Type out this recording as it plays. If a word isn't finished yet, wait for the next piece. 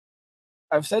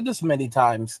I've said this many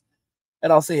times,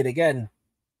 and I'll say it again.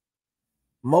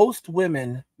 Most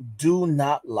women do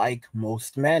not like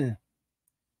most men.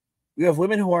 We have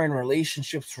women who are in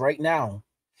relationships right now,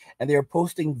 and they are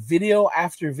posting video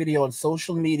after video on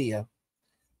social media,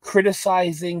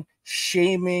 criticizing,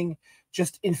 shaming,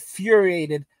 just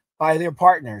infuriated by their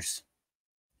partners.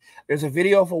 There's a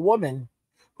video of a woman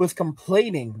who is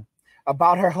complaining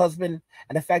about her husband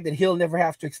and the fact that he'll never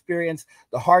have to experience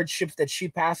the hardships that she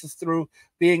passes through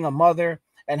being a mother,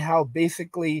 and how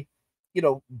basically,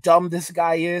 dumb this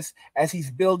guy is as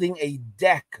he's building a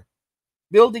deck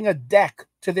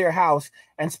to their house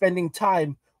and spending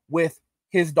time with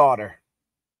his daughter,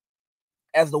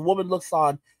 as the woman looks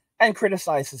on and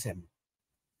criticizes him.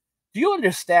 Do you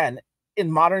understand,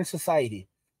 in modern society,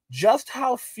 just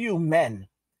how few men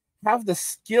have the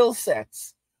skill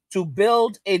sets to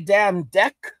build a damn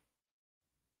deck?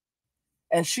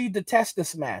 And she detests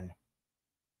this man.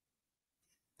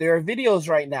 There are videos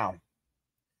right now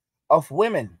of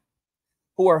women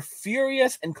who are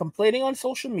furious and complaining on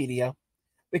social media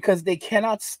because they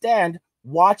cannot stand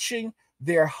watching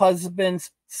their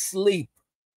husbands sleep.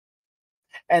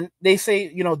 And they say,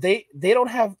 they don't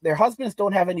have, their husbands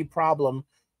don't have any problem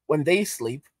when they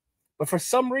sleep, but for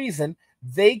some reason,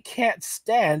 they can't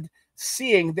stand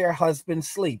seeing their husband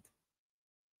sleep.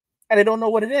 And they don't know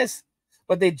what it is,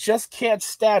 but they just can't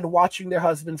stand watching their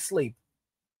husband sleep.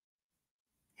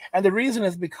 And the reason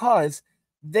is because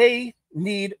they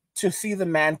need to see the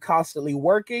man constantly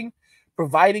working,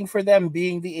 providing for them,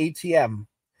 being the ATM,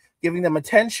 giving them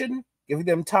attention, giving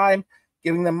them time,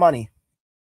 giving them money.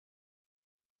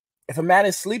 If a man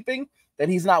is sleeping, then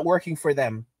he's not working for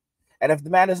them. And if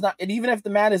the man is not, and even if the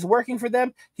man is working for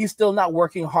them, he's still not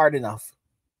working hard enough.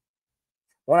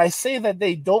 When I say that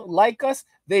they don't like us,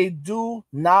 they do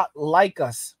not like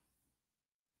us.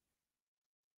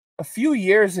 A few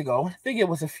years ago, I think it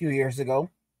was a few years ago,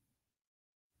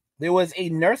 there was a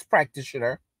nurse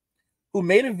practitioner who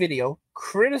made a video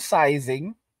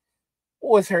criticizing,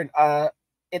 what was her,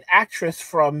 an actress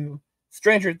from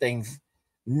Stranger Things,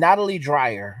 Natalie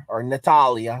Dreyer, or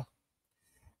Natalia.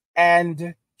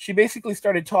 And she basically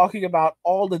started talking about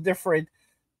all the different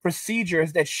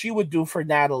procedures that she would do for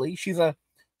Natalie. She's a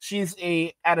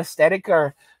anesthetic,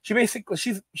 or she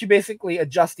basically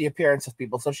adjusts the appearance of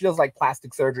people. So she does like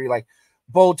plastic surgery, like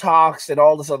Botox and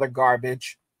all this other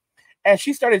garbage. And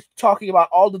she started talking about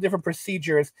all the different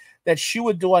procedures that she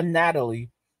would do on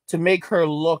Natalie to make her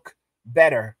look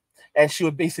better. And she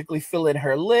would basically fill in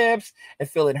her lips and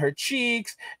fill in her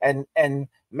cheeks and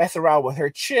mess around with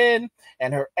her chin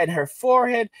and her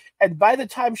forehead. And by the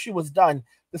time she was done,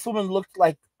 this woman looked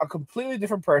like a completely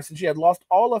different person. She had lost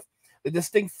all of the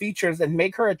distinct features that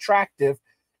make her attractive.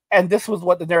 And this was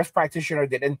what the nurse practitioner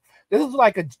did. And this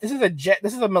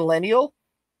is a millennial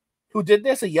who did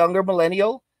this, a younger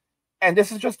millennial. And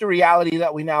this is just the reality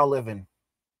that we now live in.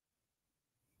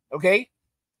 Okay?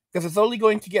 Because it's only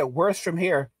going to get worse from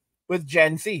here with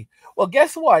Gen Z. Well,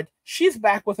 guess what? She's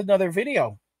back with another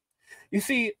video. You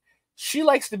see, she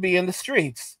likes to be in the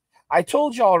streets. I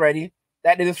told you already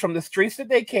that it is from the streets that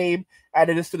they came, and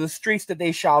it is to the streets that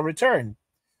they shall return.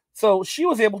 So she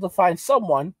was able to find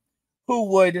someone who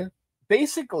would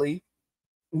basically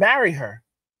marry her.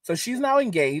 So she's now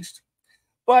engaged,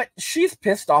 but she's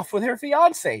pissed off with her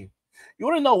fiance. You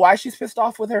want to know why she's pissed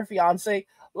off with her fiance?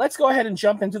 Let's go ahead and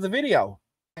jump into the video.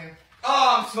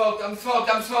 Oh, I'm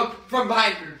smoked from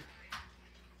behind you.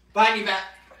 Behind you back.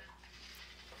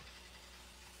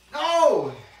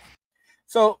 No!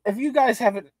 So if you guys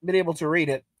haven't been able to read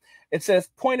it, it says,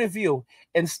 point of view,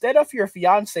 instead of your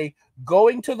fiance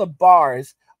going to the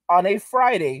bars on a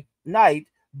Friday night,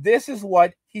 this is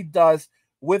what he does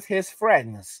with his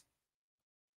friends.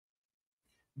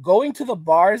 Going to the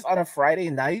bars on a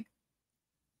Friday night?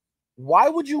 Why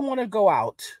would you want to go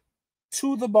out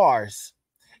to the bars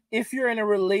if you're in a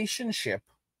relationship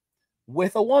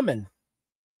with a woman?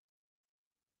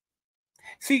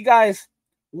 See, guys,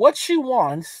 what she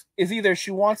wants is either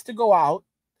she wants to go out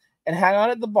and hang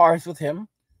out at the bars with him,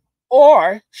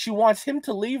 or she wants him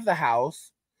to leave the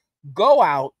house, go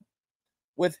out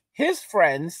with his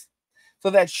friends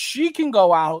so that she can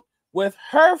go out with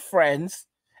her friends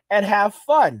and have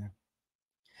fun.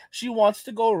 She wants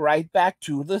to go right back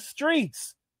to the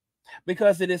streets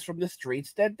because it is from the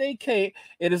streets that they came.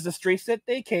 It is the streets that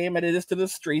they came, and it is to the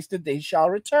streets that they shall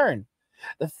return.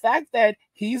 The fact that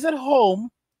he's at home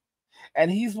and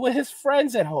he's with his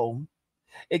friends at home,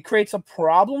 it creates a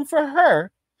problem for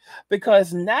her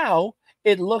because now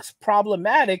it looks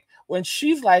problematic when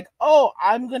she's like, oh,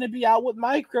 I'm going to be out with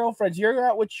my girlfriends. You're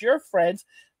out with your friends.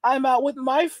 I'm out with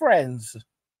my friends.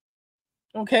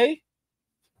 Okay?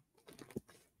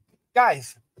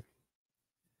 Guys,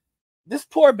 this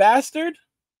poor bastard,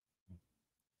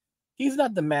 he's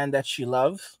not the man that she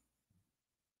loves.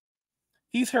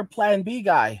 He's her plan B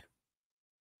guy.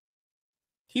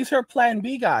 He's her plan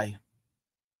B guy.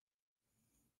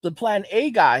 The plan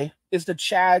A guy is the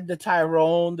Chad, the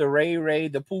Tyrone, the Ray,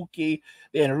 the Pookie,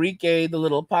 the Enrique, the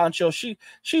little Pancho. She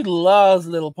loves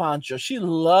little Pancho. She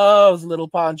loves little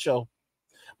Pancho.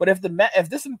 But if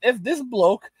this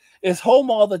bloke is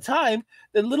home all the time,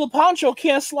 then little Pancho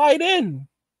can't slide in.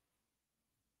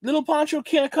 Little Pancho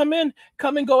can't come and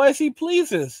go as he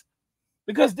pleases,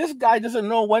 because this guy doesn't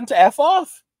know when to F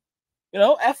off. You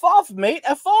know, F off, mate,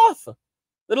 F off.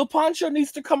 Little Pancho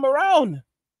needs to come around.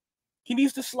 He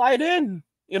needs to slide in,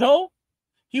 you know?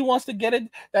 He wants to get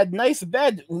that nice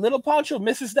bed. Little Pancho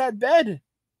misses that bed.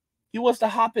 He wants to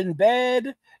hop in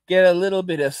bed, get a little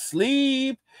bit of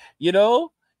sleep, you know,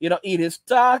 eat his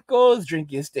tacos, drink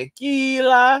his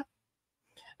tequila,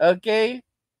 okay?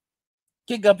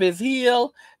 Kick up his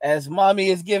heel as mommy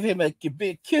is giving him a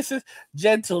big kisses,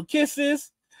 gentle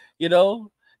kisses, you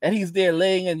know, and he's there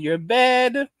laying in your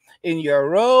bed, in your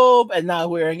robe, and not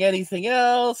wearing anything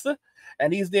else,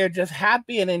 and he's there just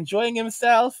happy and enjoying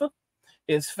himself.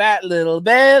 His fat little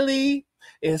belly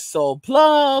is so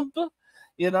plump,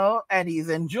 you know, and he's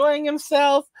enjoying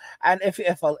himself. And if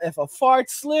a fart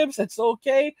slips, it's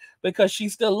okay, because she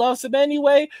still loves him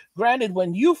anyway. Granted,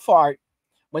 when you fart,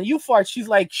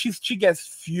 she gets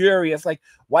furious. Like,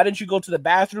 why didn't you go to the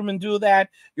bathroom and do that?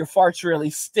 Your farts really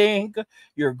stink.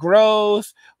 You're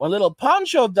gross. When little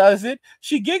Pancho does it,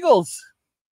 she giggles.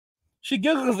 She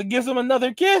giggles and gives him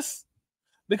another kiss,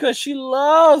 because she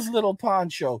loves little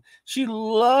Pancho. She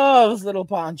loves little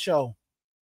Pancho.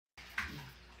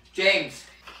 James.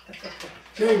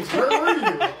 James, where were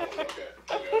you?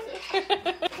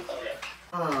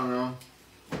 I don't know.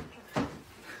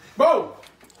 Bo!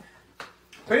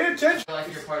 Pay attention. I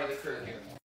like you're part of the crew here.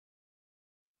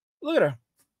 Look at her.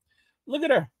 Look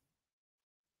at her.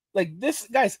 Like this,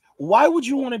 guys, why would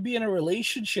you want to be in a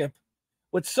relationship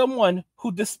with someone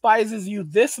who despises you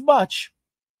this much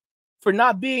for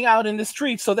not being out in the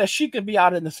streets so that she could be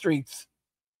out in the streets?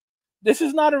 This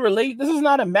is not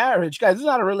a marriage, guys. This is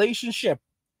not a relationship.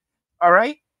 All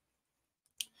right?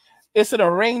 It's an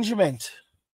arrangement.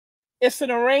 It's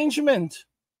an arrangement.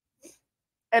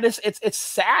 And it's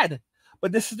sad,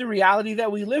 but this is the reality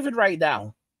that we live in right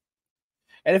now.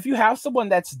 And if you have someone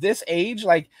that's this age,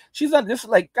 like she's not this,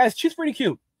 like, guys, she's pretty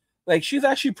cute. Like, she's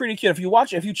actually pretty cute.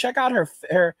 If you check out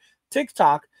her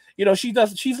TikTok, you know,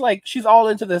 she's all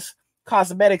into this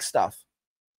cosmetic stuff.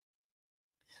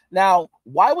 Now,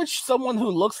 why would someone who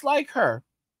looks like her,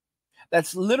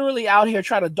 that's literally out here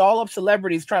trying to doll up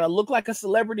celebrities, trying to look like a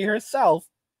celebrity herself,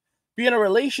 be in a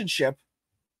relationship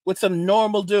with some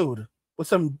normal dude, with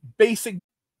some basic?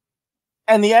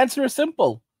 And the answer is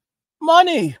simple: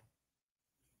 money.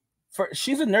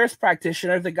 She's a nurse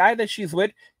practitioner. The guy that she's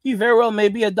with, he very well may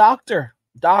be a doctor,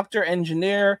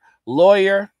 engineer,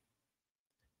 lawyer.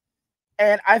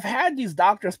 And I've had these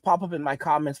doctors pop up in my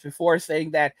comments before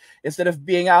saying that instead of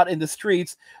being out in the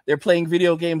streets, they're playing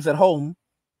video games at home.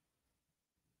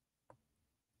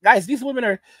 Guys, these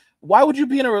women why would you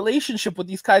be in a relationship with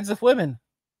these kinds of women?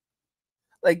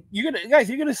 Like, you're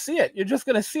gonna see it. You're just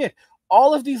gonna see it.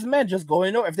 All of these men just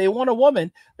going over. If they want a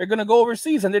woman, they're gonna go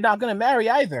overseas, and they're not gonna marry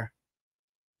either.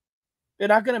 They're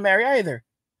not gonna marry either.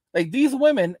 Like, these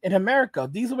women in America,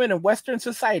 these women in Western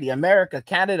society, America,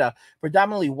 Canada,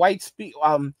 predominantly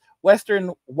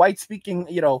Western white speaking,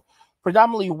 you know,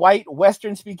 predominantly white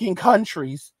Western speaking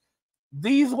countries,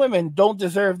 these women don't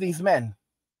deserve these men.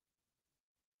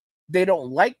 They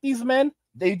don't like these men.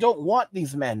 They don't want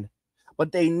these men,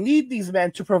 but they need these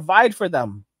men to provide for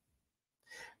them.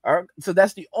 So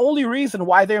that's the only reason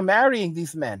why they're marrying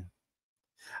these men.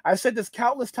 I've said this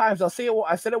countless times. I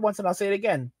said it once and I'll say it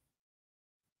again.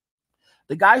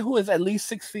 The guy who is at least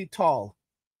 6 feet tall,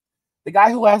 the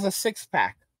guy who has a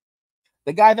six-pack,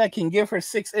 the guy that can give her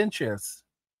 6 inches,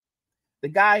 the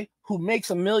guy who makes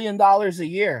 $1 million a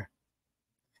year,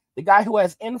 the guy who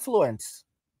has influence,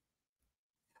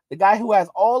 the guy who has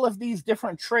all of these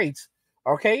different traits,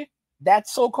 okay? That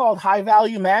so-called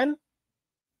high-value man,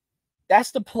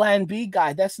 that's the plan B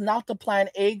guy. That's not the plan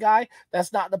A guy.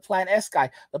 That's not the plan S guy.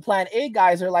 The plan A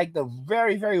guys are like the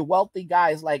very, very wealthy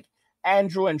guys like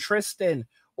Andrew and Tristan,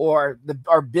 or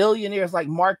billionaires like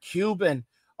Mark Cuban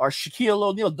or Shaquille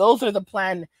O'Neal. Those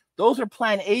are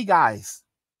plan A guys.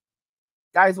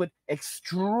 Guys with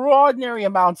extraordinary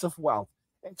amounts of wealth,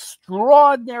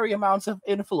 extraordinary amounts of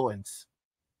influence,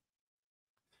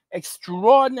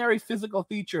 extraordinary physical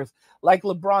features like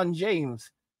LeBron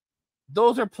James.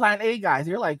 Those are plan A guys.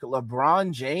 You're like,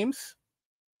 LeBron James?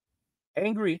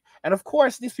 angry. And of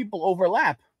course, these people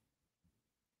overlap.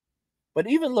 But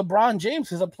even LeBron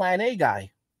James is a plan A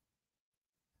guy.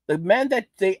 The men that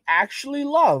they actually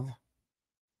love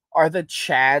are the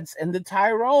Chads and the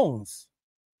Tyrones.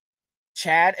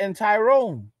 Chad and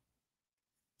Tyrone.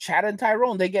 Chad and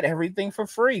Tyrone, they get everything for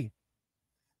free.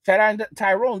 Chad and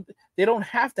Tyrone, they don't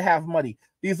have to have money.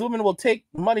 These women will take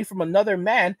money from another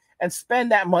man and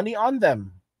spend that money on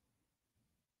them.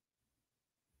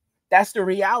 That's the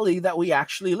reality that we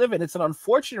actually live in. It's an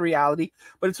unfortunate reality,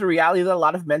 but it's a reality that a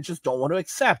lot of men just don't want to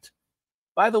accept.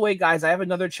 By the way, guys, I have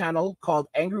another channel called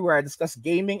Angry where I discuss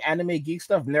gaming, anime, geek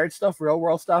stuff, nerd stuff, real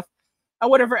world stuff, and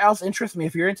whatever else interests me.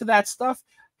 If you're into that stuff,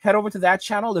 head over to that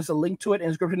channel. There's a link to it in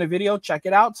the description of the video. Check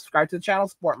it out. Subscribe to the channel.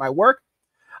 Support my work.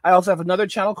 I also have another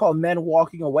channel called Men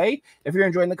Walking Away. If you're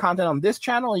enjoying the content on this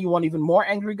channel and you want even more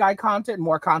Angry Guy content,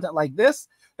 more content like this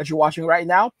that you're watching right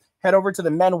now, head over to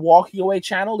the Men Walking Away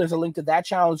channel. There's a link to that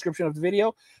channel in the description of the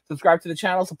video. Subscribe to the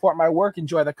channel. Support my work.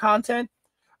 Enjoy the content.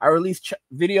 I release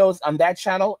videos on that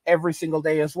channel every single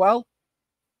day as well.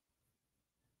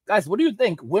 Guys, what do you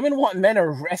think? Women want men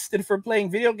arrested for playing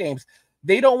video games.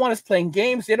 They don't want us playing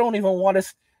games. They don't even want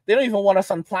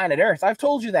us on planet Earth. I've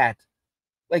told you that.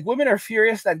 Like, women are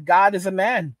furious that God is a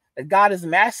man, that God is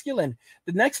masculine.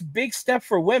 The next big step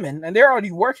for women, and they're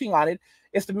already working on it,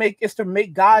 is to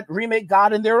remake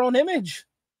God in their own image.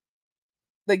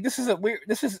 Like,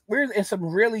 we're in some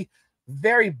really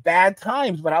very bad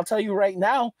times, but I'll tell you right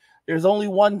now, there's only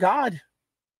one God.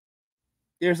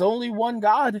 There's only one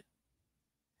God.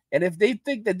 And if they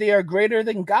think that they are greater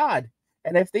than God,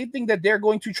 and if they think that they're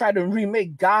going to try to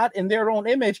remake God in their own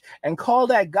image and call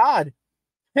that God,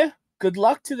 good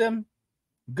luck to them.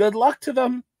 Good luck to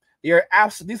them.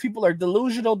 These people are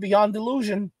delusional beyond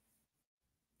delusion.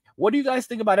 What do you guys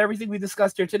think about everything we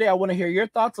discussed here today? I want to hear your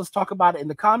thoughts. Let's talk about it in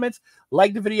the comments.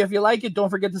 Like the video if you like it.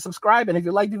 Don't forget to subscribe. And if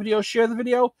you like the video, share the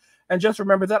video. And just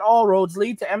remember that all roads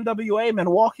lead to MWA, Men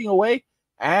Walking Away.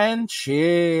 And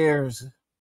cheers.